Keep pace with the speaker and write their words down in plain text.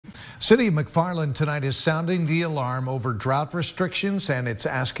City of McFarland tonight is sounding the alarm over drought restrictions, and it's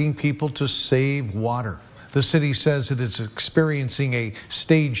asking people to save water. The city says it is experiencing a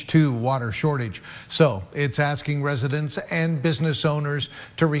stage 2 water shortage. So it's asking residents and business owners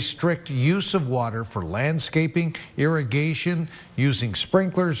to restrict use of water for landscaping, irrigation, using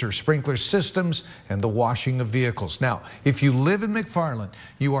sprinklers or sprinkler systems, and the washing of vehicles. Now, if you live in McFarland,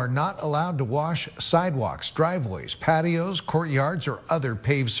 you are not allowed to wash sidewalks, driveways, patios, courtyards, or other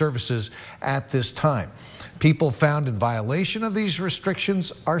paved surfaces at this time. People found in violation of these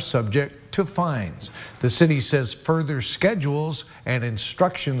restrictions are subject to fines. The city says further schedules and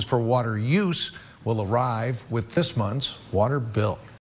instructions for water use will arrive with this month's water bill.